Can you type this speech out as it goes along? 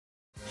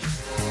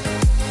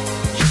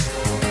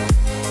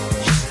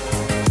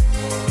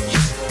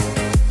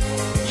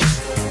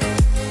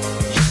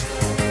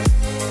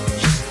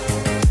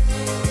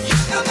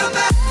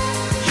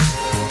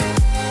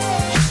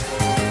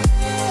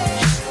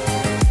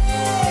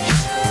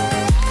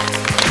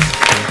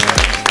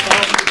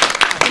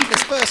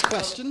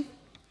question.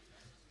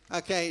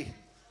 Okay.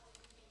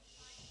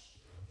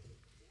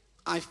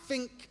 I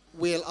think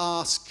we'll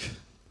ask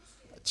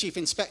Chief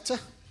Inspector,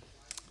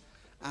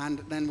 and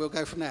then we'll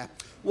go from there.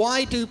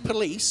 Why do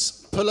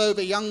police pull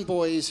over young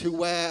boys who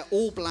wear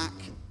all black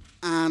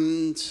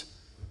and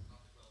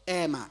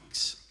Air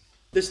Max?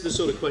 This is the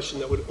sort of question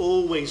that would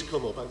always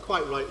come up, and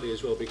quite rightly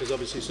as well, because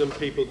obviously some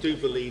people do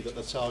believe that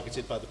they're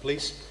targeted by the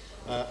police,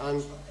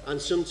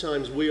 and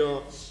sometimes we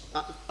are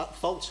at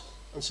fault,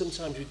 and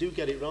sometimes we do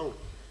get it wrong.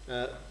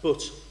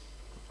 But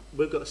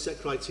we've got a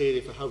set criteria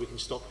for how we can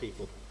stop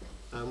people.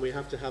 And we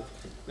have to have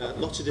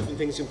lots of different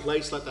things in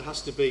place, like there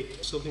has to be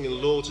something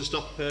in law to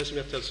stop a person.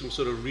 We have to have some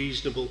sort of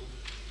reasonable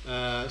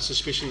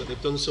suspicion that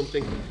they've done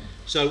something.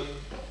 So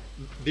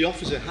the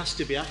officer has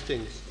to be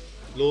acting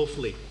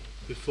lawfully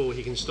before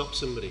he can stop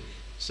somebody.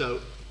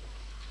 So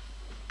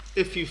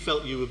if you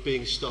felt you were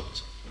being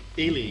stopped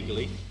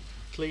illegally,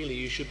 clearly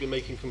you should be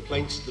making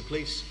complaints to the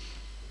police.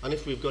 And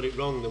if we've got it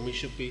wrong, then we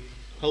should be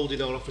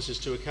holding our officers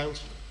to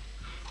account.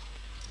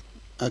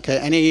 Okay,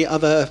 any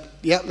other...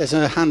 Yeah, there's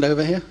a hand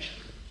over here.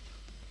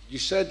 You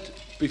said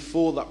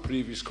before that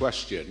previous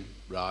question,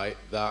 right,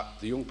 that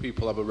the young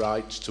people have a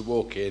right to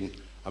walk in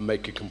and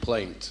make a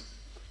complaint.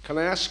 Can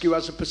I ask you,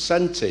 as a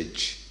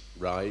percentage,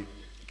 right,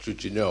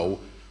 should you know,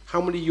 how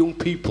many young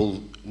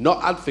people,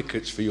 not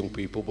advocates for young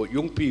people, but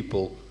young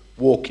people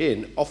walk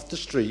in off the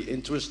street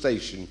into a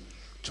station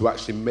to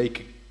actually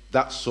make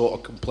that sort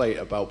of complaint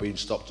about being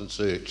stopped and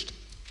searched?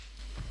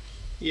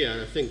 Yeah,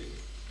 and I think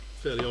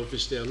fairly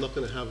obviously I'm not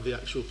going to have the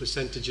actual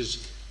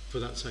percentages for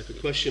that type of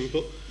question,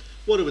 but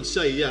what I would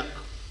say, yeah,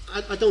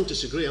 I don't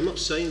disagree. I'm not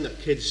saying that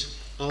kids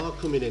are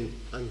coming in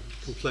and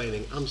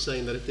complaining. I'm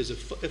saying that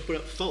if we're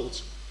at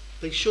fault,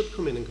 they should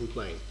come in and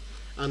complain.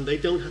 And they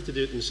don't have to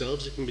do it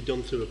themselves. It can be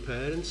done through a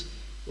parent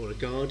or a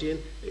guardian.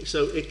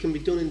 So it can be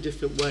done in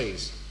different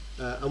ways.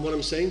 And what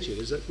I'm saying to you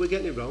is that if we're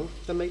getting it wrong,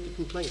 then make the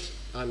complaint.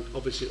 And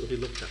obviously it will be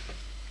looked at.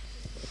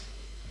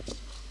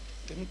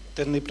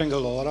 Didn't they bring a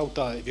law out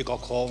that if you got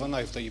caught with a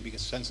knife that you'd be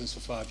sentenced for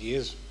 5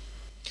 years?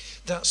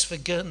 That's for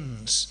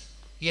guns.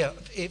 Yeah,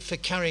 for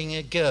carrying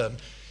a gun.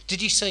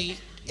 Did you say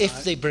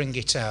if they bring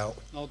it out?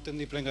 No, didn't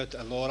they bring a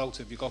law out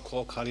if you got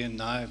caught carrying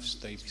knives,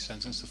 they'd be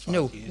sentenced to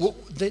 5 years? No,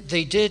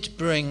 they did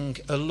bring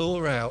a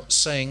law out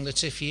saying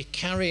that if you're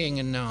carrying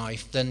a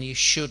knife, then you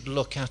should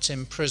look at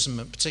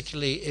imprisonment,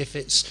 particularly if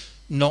it's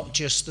not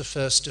just the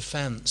first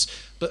offence.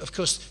 But of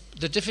course,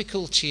 the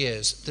difficulty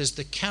is there's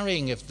the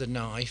carrying of the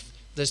knife,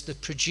 there's the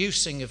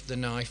producing of the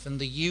knife and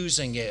the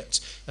using it.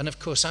 And of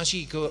course, as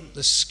you go up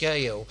the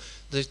scale,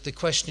 the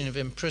question of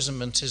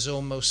imprisonment is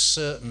almost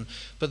certain.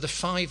 But the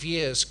 5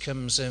 years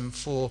comes in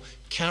for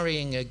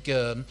carrying a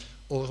gun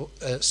or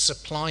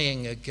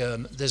supplying a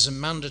gun. There's a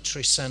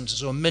mandatory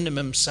sentence or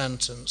minimum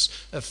sentence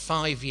of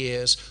 5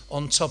 years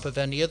on top of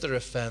any other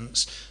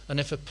offence. And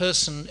if a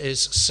person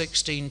is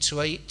 16 to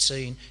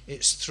 18,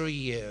 it's 3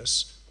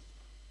 years.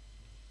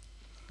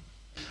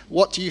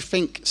 What do you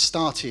think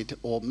started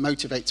or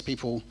motivates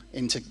people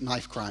into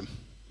knife crime?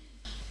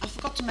 I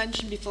forgot to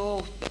mention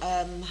before,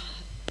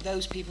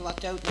 those people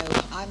that don't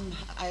know,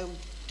 I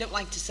don't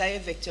like to say a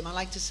victim, I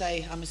like to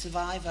say I'm a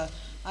survivor.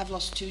 I've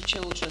lost 2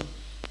 children,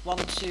 1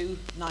 to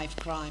knife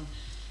crime.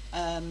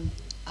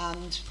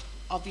 And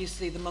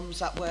obviously the mums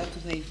that work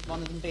with me,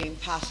 one of them being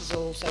Pat, has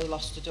also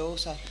lost a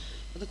daughter.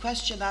 But the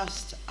question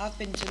asked, I've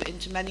been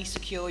into many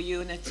secure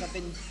units, I've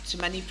been to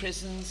many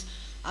prisons,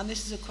 and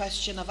this is a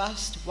question I've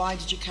asked, why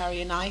did you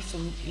carry a knife,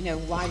 and you know,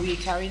 why were you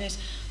carrying it?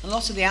 And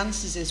lots of the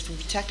answers is for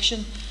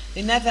protection.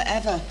 They never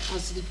ever,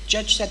 as the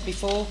judge said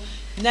before,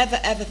 never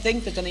ever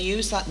think they're going to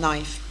use that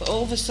knife, but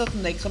all of a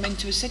sudden they come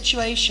into a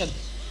situation.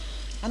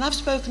 And I've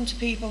spoken to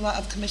people that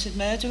have committed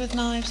murder with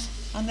knives,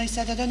 and they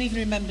said, I don't even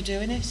remember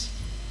doing it.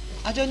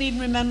 I don't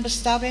even remember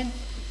stabbing.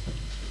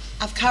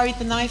 I've carried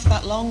the knife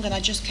that long and I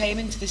just came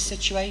into this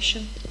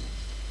situation.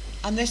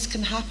 And this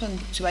can happen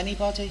to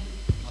anybody.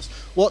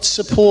 What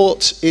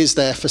support is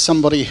there for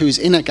somebody who's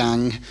in a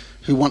gang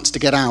who wants to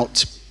get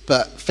out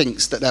but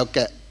thinks that they'll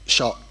get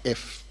shot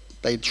if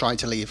they try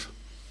to leave?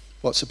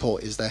 What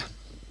support is there?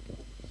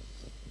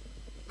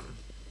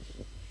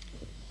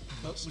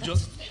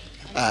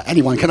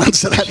 Anyone can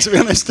answer that, to be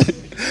honest.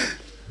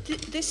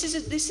 This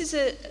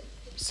is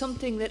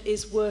something that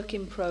is work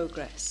in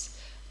progress.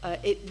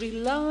 It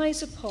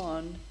relies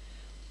upon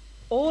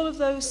all of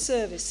those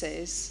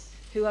services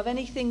who have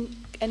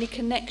any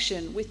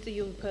connection with the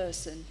young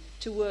person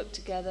to work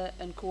together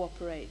and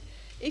cooperate.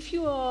 If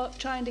you are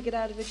trying to get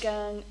out of a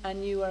gang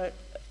and you are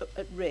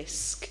at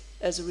risk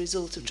as a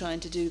result of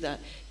trying to do that,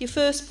 your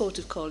first port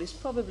of call is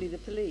probably the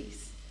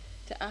police,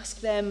 to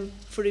ask them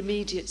for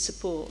immediate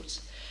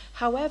support.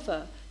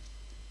 However,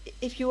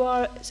 if you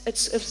are at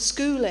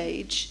school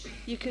age,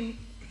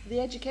 the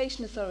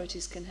education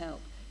authorities can help,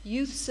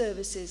 youth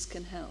services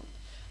can help.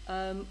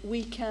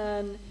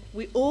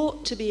 We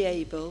ought to be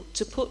able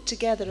to put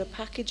together a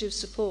package of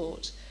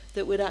support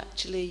that would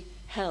actually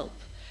help.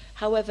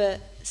 However,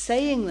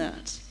 saying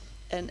that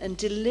and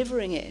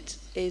delivering it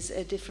is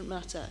a different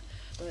matter.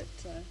 But,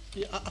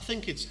 yeah, I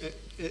think it's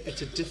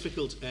a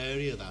difficult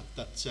area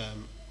that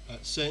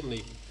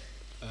certainly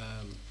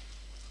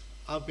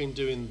I've been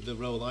doing the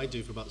role I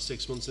do for about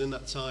 6 months, and in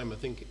that time I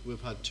think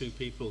we've had 2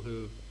 people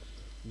who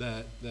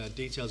their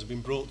details have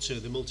been brought to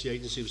the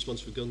multi-agency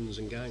response for guns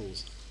and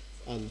gangs,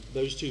 and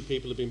those 2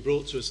 people have been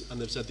brought to us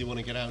and they've said they want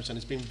to get out, and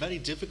it's been very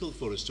difficult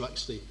for us to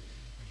actually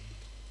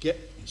get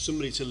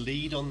somebody to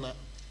lead on that,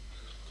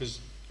 because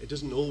it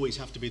doesn't always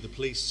have to be the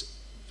police,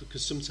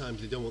 because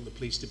sometimes they don't want the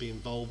police to be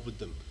involved with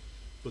them,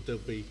 but they'll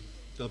be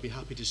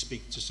happy to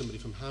speak to somebody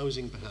from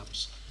housing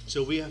perhaps.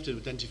 So we have to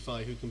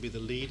identify who can be the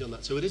lead on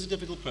that. So it is a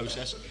difficult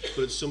process,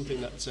 but it's something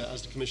that,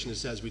 as the Commissioner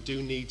says, we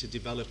do need to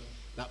develop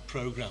that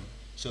programme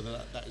so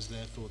that is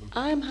there for them.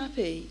 I'm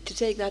happy to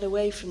take that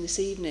away from this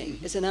evening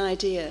as an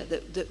idea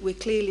that we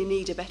clearly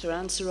need a better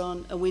answer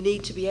on, and we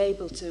need to be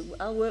able to.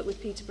 I'll work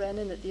with Peter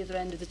Brennan at the other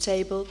end of the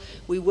table.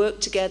 We work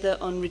together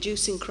on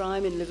reducing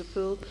crime in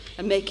Liverpool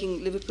and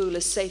making Liverpool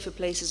as safe a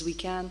place as we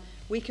can.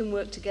 We can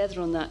work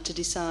together on that to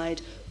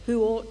decide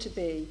who ought to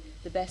be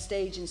the best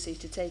agency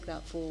to take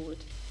that forward.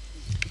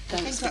 I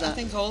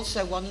think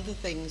also one of the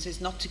things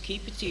is not to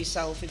keep it to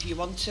yourself. If you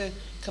want to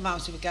come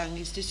out of a gang,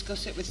 is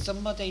discuss it with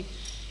somebody.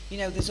 You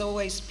know, there's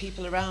always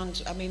people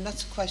around. I mean,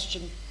 that's a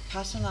question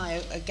Pat and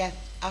I get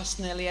asked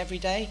nearly every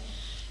day.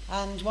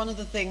 And one of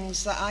the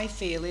things that I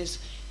feel is,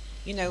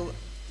 you know,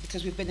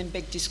 because we've been in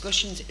big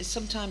discussions, is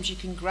sometimes you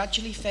can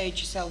gradually fade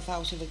yourself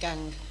out of a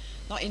gang.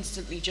 Not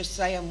instantly just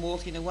say I'm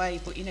walking away,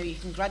 but, you know, you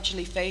can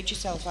gradually fade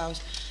yourself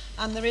out.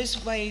 And there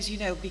is ways, you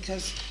know,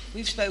 because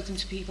we've spoken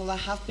to people that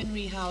have been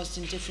rehoused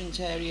in different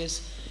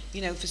areas,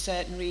 you know, for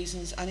certain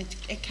reasons, and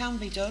it can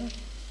be done.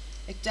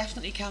 It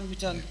definitely can be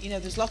done. You know,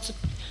 there's lots of,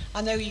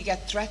 I know you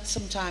get threats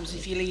sometimes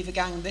if you leave a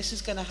gang, this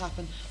is going to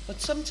happen, but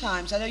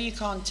sometimes, I know you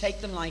can't take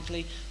them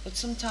lightly, but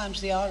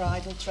sometimes they are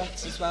idle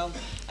threats as well,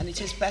 and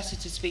it is better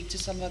to speak to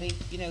somebody,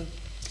 you know.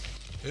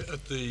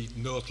 At the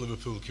North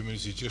Liverpool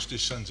Community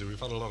Justice Centre, we've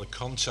had a lot of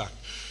contact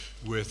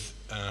with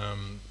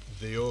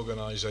the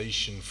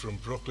organisation from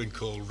Brooklyn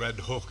called Red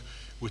Hook,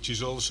 which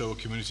is also a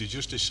community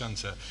justice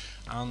centre,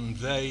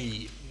 and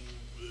North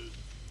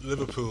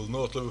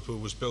Liverpool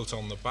was built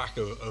on the back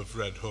of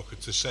Red Hook.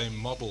 It's the same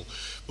model,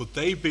 but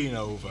they've been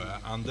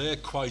over and they're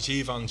quite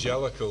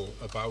evangelical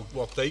about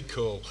what they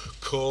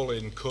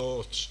call-in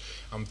courts,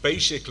 and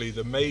basically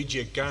the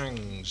major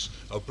gangs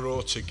are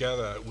brought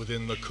together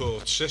within the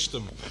court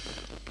system,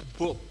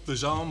 but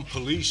there's armed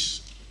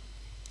police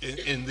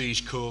in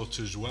these courts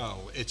as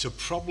well. It's a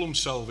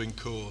problem-solving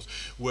court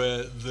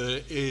where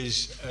there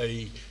is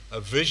a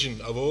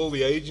vision of all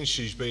the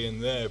agencies being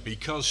there,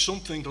 because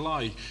something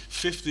like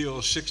 50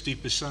 or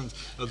 60%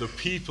 of the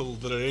people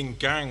that are in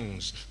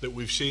gangs that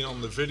we've seen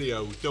on the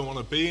video don't want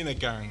to be in a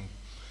gang.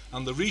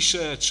 And the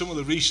research, some of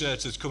the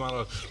research that's come out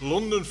of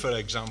London, for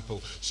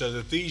example, said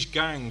that these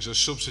gangs are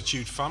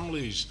substitute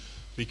families.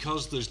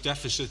 Because there's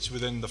deficits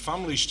within the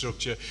family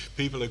structure,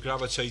 people are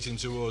gravitating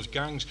towards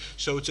gangs.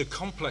 So it's a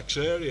complex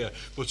area.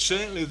 But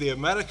certainly the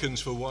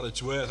Americans, for what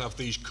it's worth, have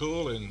these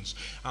call-ins,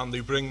 and they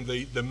bring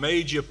the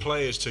major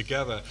players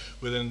together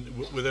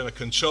within a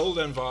controlled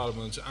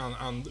environment,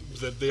 and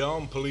the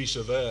armed police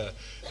are there.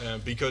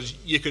 Because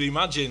you could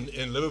imagine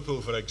in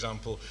Liverpool, for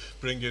example,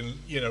 bringing,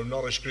 you know,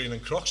 Norris Green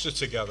and Croxter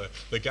together,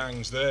 the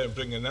gangs there, and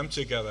bringing them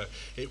together.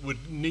 It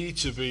would need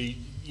to be,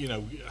 you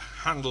know,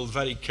 handled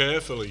very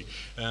carefully,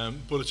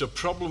 but it's a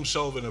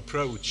problem-solving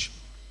approach,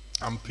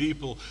 and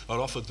people are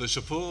offered the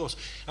support.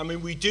 I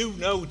mean, we do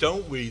know,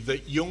 don't we,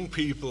 that young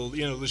people,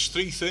 you know, there's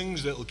 3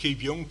 things that will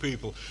keep young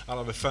people out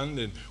of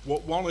offending.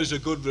 One is a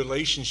good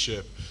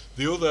relationship,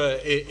 the other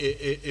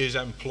is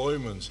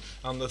employment,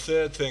 and the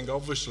third thing,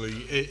 obviously,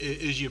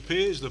 is your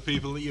peers, the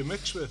people that you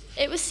mix with.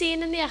 It was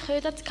seen in the Echo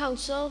that the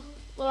council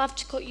will have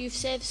to cut youth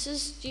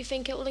services. Do you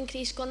think it will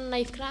increase gun and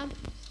knife crime?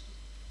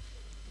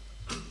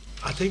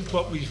 I think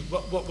what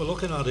we're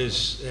looking at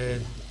is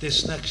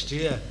this next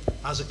year,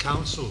 as a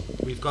council,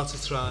 we've got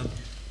to try and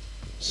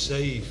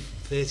save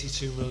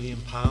 £32 million,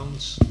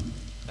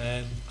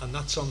 and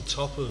that's on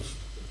top of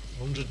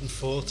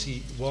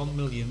 141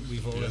 million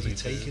we've already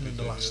taken in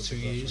the last 2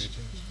 years,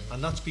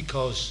 and that's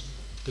because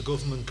the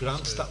government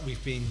grants that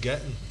we've been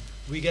getting.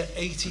 We get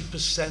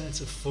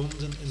 80% of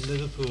funding in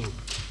Liverpool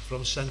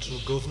from central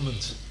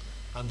government,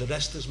 and the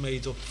rest is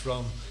made up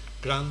from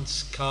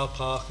grants, car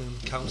parking,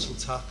 council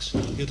tax.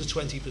 The other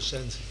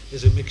 20%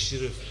 is a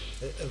mixture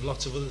of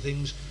lots of other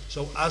things.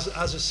 So as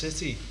a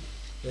city,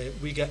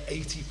 we get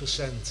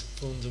 80%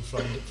 funding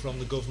from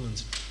the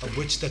government, of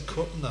which they're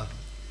cutting that,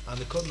 and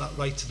they're cutting that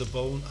right to the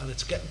bone, and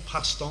it's getting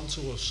passed on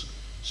to us.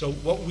 So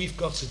what we've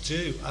got to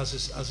do as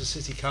a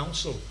city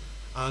council,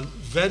 and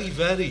very,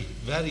 very,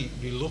 very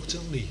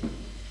reluctantly,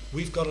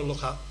 we've got to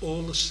look at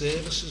all the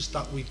services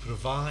that we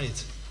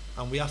provide,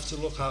 and we have to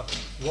look at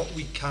what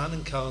we can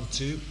and can't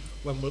do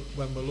when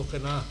we're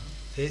looking at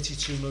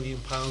 £32 million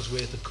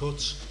worth of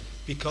cuts,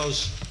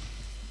 because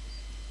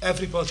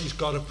everybody's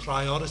got a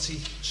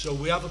priority. So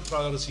we have a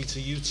priority to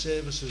youth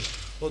services,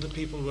 other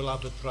people will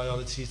have a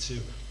priority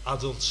to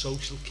adult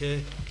social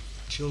care,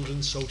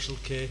 children's social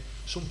care.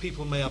 Some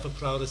people may have a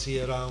priority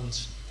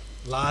around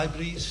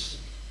libraries.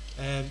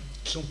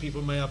 Some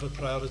people may have a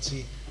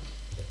priority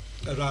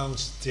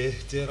around,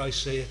 dare I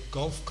say it,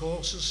 golf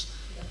courses.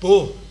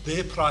 But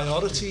they're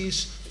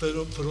priorities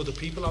for other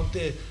people out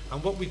there.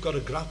 And what we've got to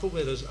grapple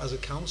with as a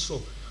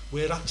council,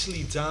 we're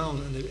actually down.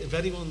 And if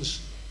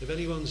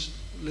anyone's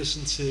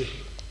listened to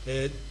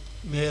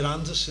Mayor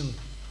Anderson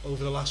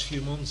over the last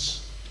few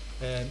months,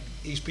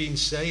 he's been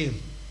saying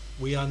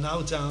we are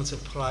now down to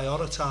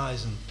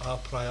prioritising our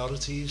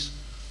priorities.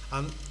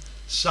 And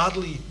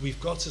sadly, we've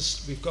got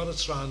to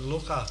try and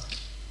look at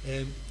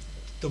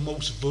the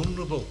most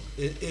vulnerable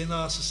in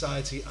our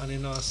society and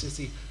in our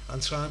city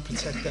and try and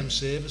protect them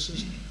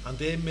services. And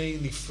they're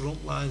mainly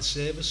frontline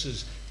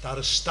services that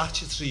are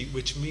statutory,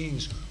 which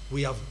means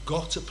we have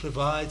got to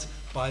provide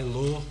by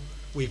law.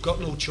 We've got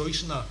no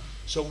choice in that.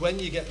 So when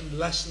you're getting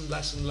less and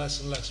less and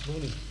less and less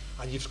money,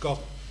 and you've got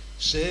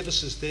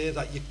services there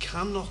that you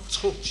cannot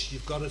touch,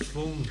 you've got to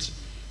fund,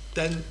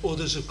 then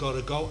others have got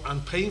to go.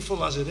 And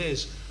painful as it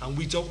is, and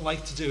we don't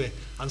like to do it,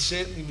 and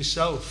certainly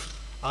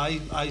myself,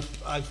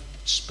 I've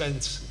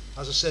spent,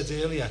 as I said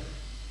earlier,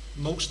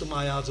 most of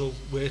my adult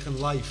working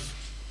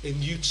life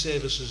in youth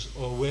services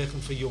or working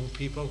for young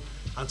people,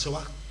 and to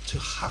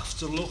have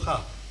to look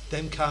at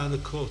them kind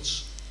of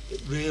cuts,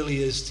 it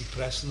really is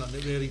depressing, and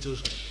it really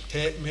does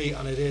hurt me,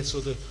 and it hurts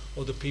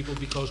other people,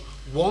 because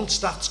once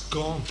that's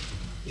gone,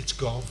 it's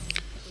gone.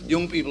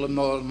 Young people are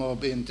more and more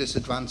being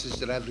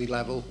disadvantaged at every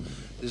level.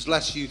 There's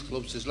less youth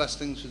clubs, there's less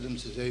things for them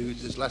to do,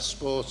 there's less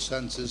sports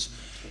centres,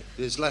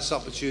 there's less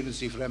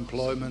opportunity for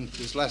employment,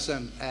 there's less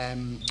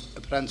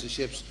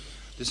apprenticeships.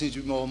 There seems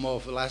to be more and more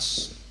for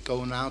less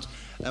going out,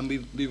 and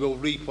we will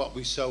reap what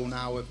we sow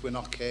now if we're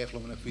not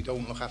careful and if we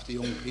don't look after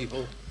young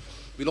people.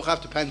 We look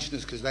after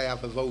pensioners because they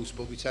have a vote,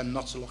 but we tend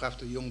not to look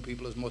after young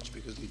people as much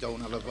because they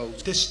don't have a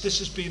vote. This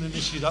has been an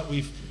issue that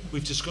we've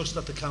discussed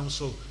at the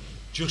council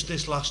just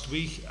this last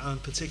week,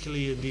 and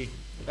particularly in the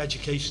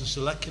Education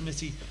Select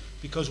Committee,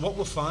 because what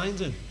we're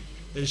finding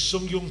is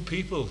some young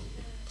people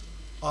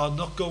are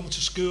not going to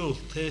school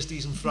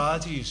Thursdays and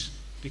Fridays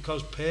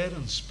because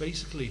parents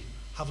basically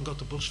haven't got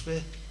the bus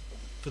fare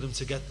for them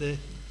to get there.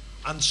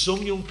 And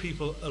some young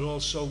people are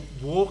also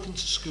walking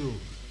to school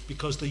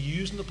because they're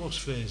using the bus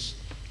fares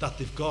that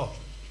they've got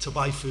to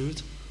buy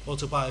food or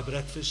to buy a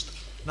breakfast.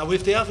 Now,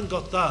 if they haven't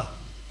got that,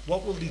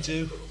 what will they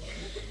do?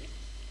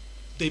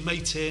 They may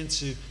turn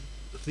to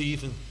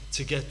thieving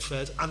to get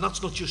fed. And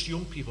that's not just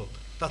young people,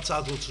 that's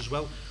adults as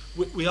well.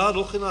 We are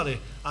looking at it,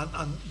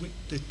 and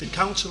the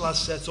council has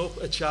set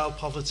up a child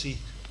poverty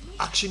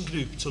action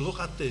group to look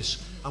at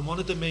this. And one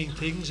of the main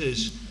things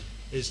is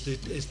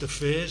the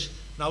fares.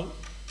 Now,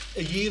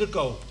 a year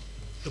ago,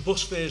 the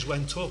bus fares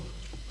went up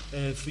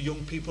for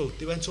young people.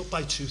 They went up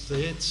by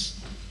 2/3.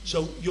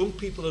 So young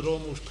people are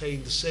almost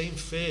paying the same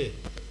fare.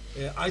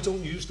 I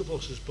don't use the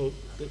buses, but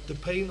they're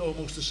paying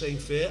almost the same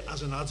fare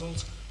as an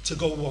adult to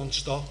go one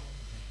stop.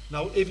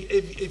 Now,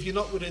 if you're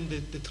not within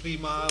the 3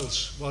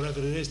 miles, whatever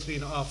it is,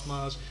 3.5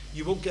 miles,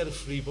 you won't get a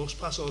free bus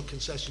pass or a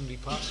concessionary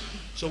pass.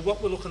 So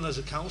what we're looking as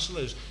a council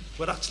is,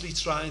 we're actually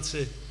trying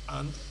to,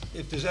 and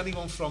if there's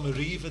anyone from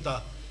Arriva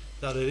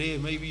that are here,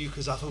 maybe you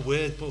could have a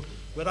word, but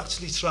we're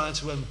actually trying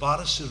to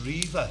embarrass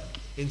Arriva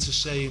into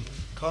saying,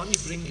 can't you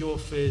bring your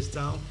fares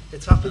down?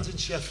 It happens in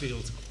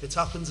Sheffield, it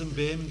happens in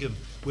Birmingham,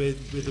 where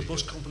the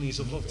bus companies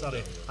have looked at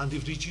it and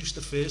they've reduced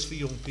the fares for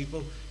young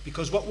people.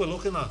 Because what we're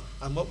looking at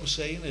and what we're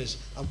saying is,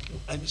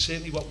 and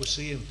certainly what we're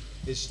seeing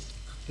is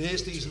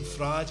Thursdays and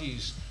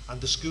Fridays,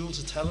 and the schools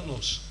are telling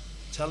us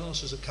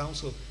as a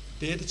council,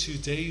 they're the 2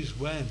 days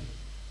when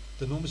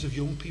the numbers of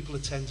young people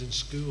attending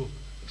school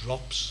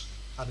drops,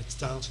 and it's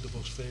down to the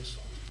bus fares.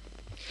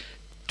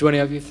 Do any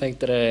of you think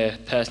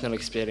that personal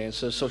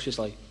experiences, such as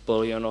like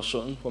bullying or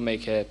something, will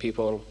make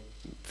people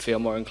feel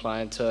more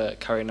inclined to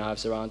carry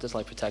knives around as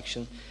like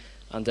protection?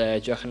 And do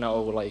you reckon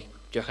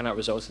that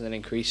results in an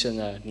increase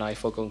in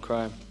knife or gun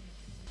crime?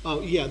 Oh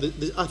yeah,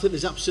 I think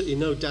there's absolutely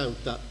no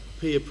doubt that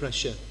peer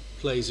pressure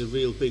plays a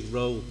real big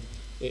role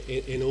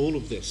in all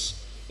of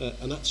this,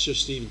 and that's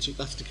just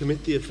that's to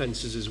commit the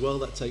offences as well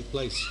that take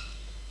place.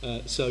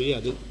 So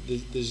yeah,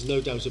 there's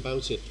no doubt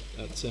about it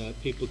that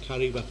people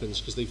carry weapons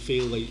because they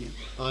feel they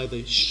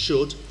either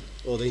should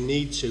or they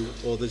need to,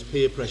 or there's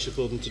peer pressure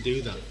for them to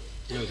do that.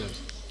 No doubt.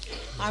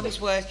 I was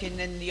working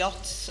in the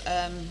yachts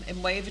in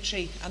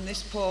Wavertree, and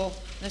this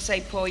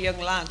poor young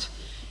lad,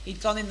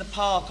 he'd gone in the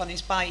park on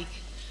his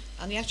bike,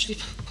 and he actually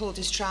pulled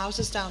his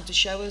trousers down to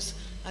show us,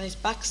 and his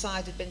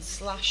backside had been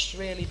slashed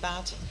really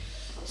bad.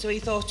 So he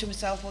thought to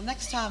himself, well,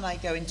 next time I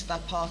go into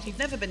that park, he'd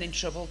never been in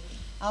trouble,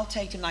 I'll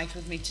take a knife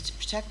with me to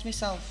protect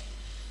myself.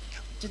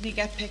 Didn't he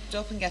get picked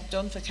up and get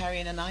done for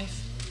carrying a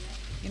knife?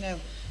 You know,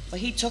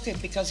 well, he took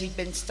it because he'd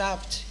been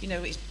stabbed. You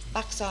know, his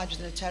backside was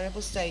in a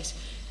terrible state.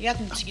 He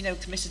hadn't, you know,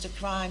 committed a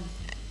crime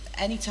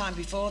any time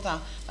before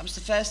that. That was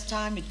the first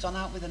time he'd gone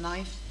out with a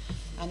knife,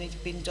 and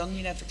he'd been done,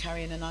 you know, for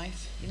carrying a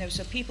knife. You know,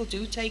 so people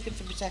do take it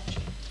for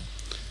protection.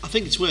 I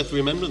think it's worth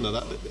remembering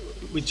that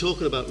we're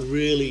talking about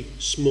really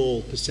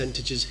small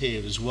percentages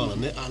here as well,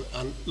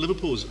 and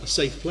Liverpool's a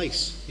safe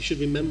place. You should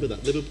remember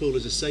that. Liverpool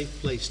is a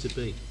safe place to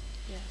be.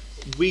 Yeah.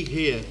 We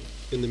hear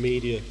in the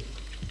media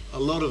a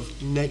lot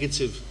of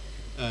negative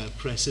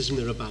press, isn't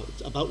there,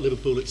 about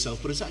Liverpool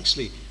itself, but it's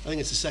actually, I think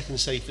it's the second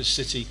safest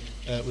city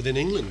within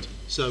England.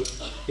 So,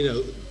 you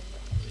know,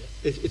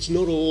 it's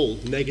not all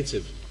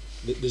negative.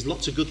 There's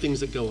lots of good things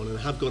that go on and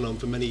have gone on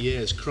for many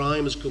years.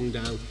 Crime has come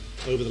down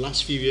over the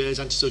last few years,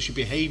 antisocial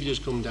behaviour has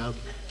come down,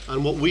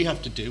 and what we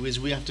have to do is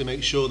we have to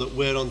make sure that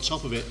we're on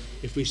top of it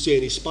if we see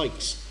any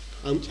spikes.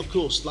 And of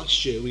course,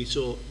 last year we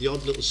saw the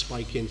odd little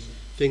spike in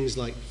things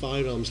like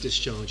firearms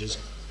discharges,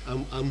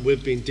 and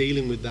we've been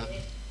dealing with that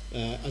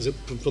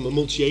from a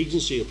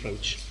multi-agency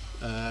approach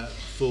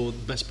for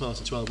the best part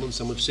of 12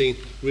 months, and we've seen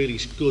really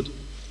good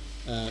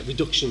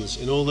reductions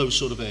in all those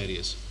sort of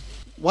areas.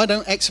 Why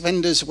don't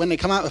ex-offenders, when they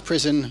come out of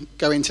prison,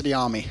 go into the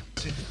army?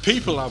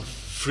 People have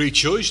free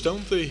choice,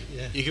 don't they?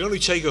 Yeah. You can only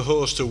take a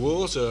horse to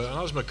water, and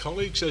as my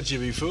colleague said to you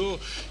before,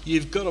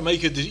 you've got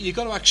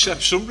to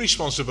accept some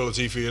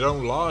responsibility for your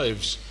own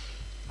lives,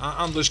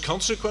 and there's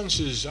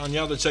consequences, and you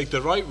have to take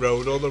the right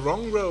road or the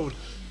wrong road.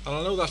 And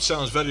I know that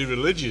sounds very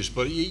religious,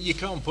 but you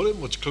can't put it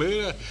much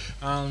clearer.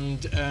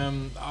 And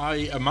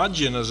I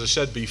imagine, as I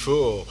said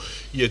before,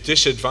 you're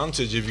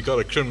disadvantaged if you've got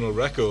a criminal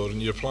record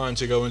and you're applying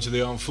to go into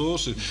the armed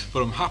forces.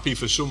 But I'm happy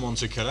for someone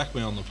to correct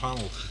me on the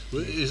panel.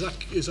 Is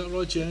that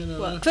right, Jane?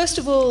 Well, first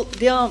of all,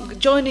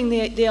 joining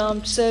the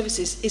armed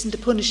services isn't a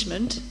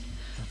punishment.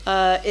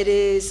 It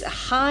is a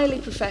highly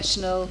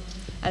professional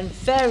and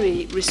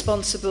very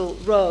responsible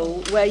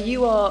role where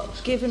you are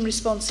given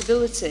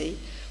responsibility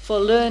for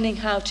learning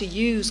how to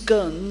use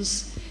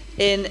guns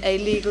in a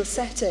legal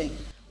setting.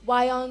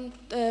 Why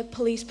aren't the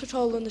police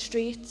patrolling the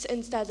streets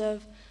instead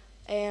of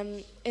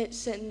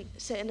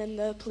sitting in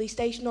the police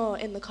station or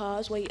in the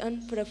cars waiting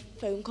for a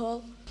phone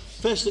call?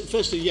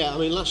 Firstly, yeah. I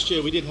mean, last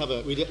year we had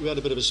a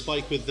bit of a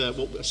spike with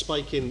a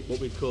spike in what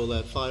we call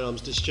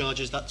firearms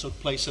discharges that took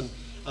place, and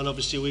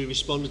obviously we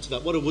responded to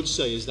that. What I would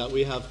say is that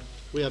we have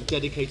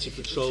dedicated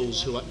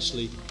patrols who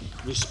actually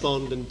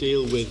respond and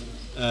deal with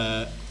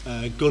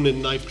gun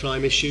and knife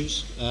crime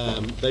issues.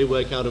 They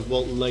work out of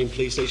Walton Lane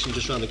Police Station,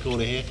 just around the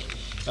corner here.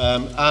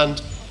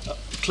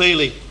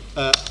 Clearly,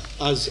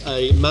 as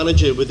a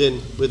manager within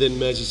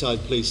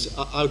Merseyside Police,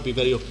 I would be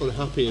very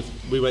unhappy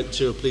if we went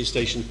to a police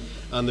station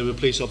and there were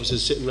police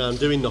officers sitting around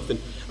doing nothing.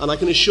 And I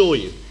can assure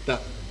you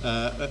that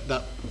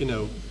that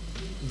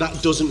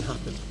doesn't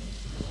happen.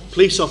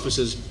 Police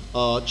officers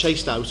are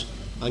chased out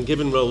and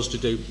given roles to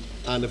do.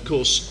 And of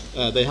course,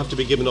 they have to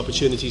be given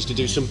opportunities to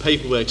do some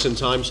paperwork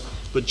sometimes,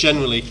 but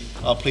generally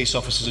our police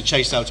officers are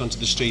chased out onto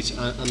the streets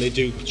and they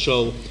do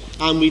patrol,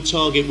 and we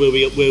target where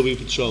we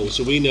patrol,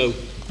 so we know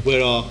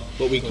where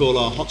what we call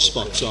our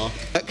hotspots are.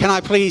 Can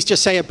I please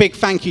just say a big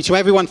thank you to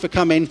everyone for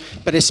coming,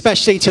 but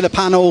especially to the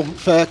panel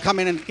for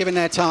coming and giving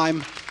their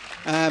time.